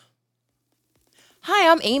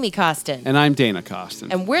Hi, I'm Amy Costin. And I'm Dana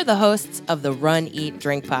Costin. And we're the hosts of the Run, Eat,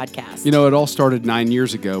 Drink podcast. You know, it all started 9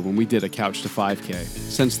 years ago when we did a Couch to 5K.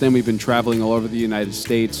 Since then, we've been traveling all over the United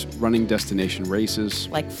States, running destination races.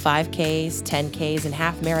 Like 5Ks, 10Ks, and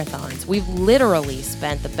half marathons. We've literally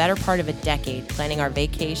spent the better part of a decade planning our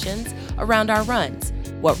vacations around our runs.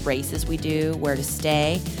 What races we do, where to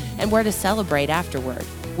stay, and where to celebrate afterward.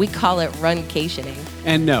 We call it runcationing.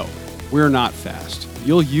 And no, we're not fast.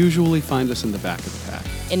 You'll usually find us in the back of the pack.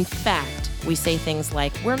 In fact, we say things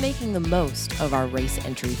like, we're making the most of our race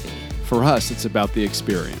entry fee. For us, it's about the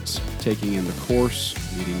experience, taking in the course,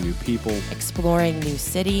 meeting new people, exploring new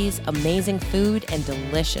cities, amazing food, and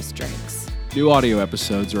delicious drinks. New audio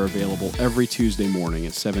episodes are available every Tuesday morning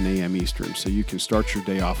at 7 a.m. Eastern, so you can start your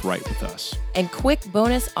day off right with us. And quick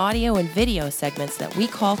bonus audio and video segments that we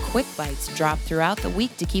call Quick Bites drop throughout the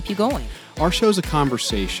week to keep you going. Our show's a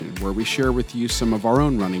conversation where we share with you some of our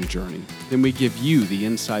own running journey. Then we give you the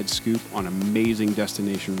inside scoop on amazing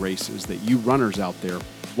destination races that you runners out there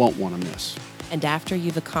won't want to miss. And after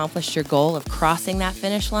you've accomplished your goal of crossing that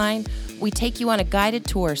finish line, we take you on a guided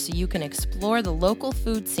tour so you can explore the local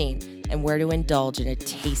food scene and where to indulge in a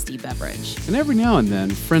tasty beverage. And every now and then,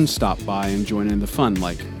 friends stop by and join in the fun,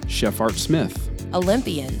 like Chef Art Smith,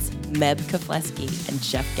 Olympians Meb Kefleski and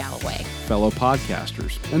Jeff Galloway, fellow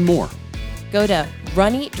podcasters, and more. Go to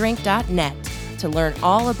runeatdrink.net to learn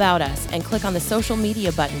all about us and click on the social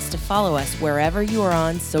media buttons to follow us wherever you are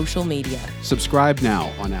on social media. Subscribe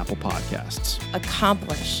now on Apple Podcasts.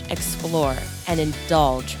 Accomplish, explore, and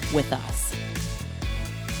indulge with us.